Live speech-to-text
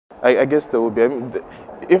I guess there will be. I mean,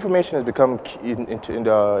 information has become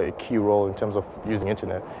a key role in terms of using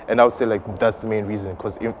internet, and I would say like that's the main reason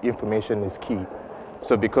because information is key.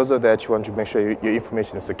 So because of that, you want to make sure your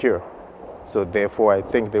information is secure. So therefore, I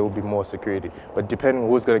think there will be more security. But depending on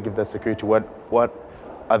who's going to give that security, what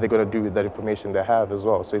are they going to do with that information they have as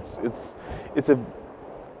well? So it's a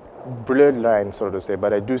blurred line, so to say.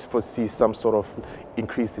 But I do foresee some sort of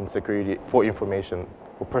increase in security for information,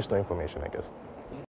 for personal information, I guess.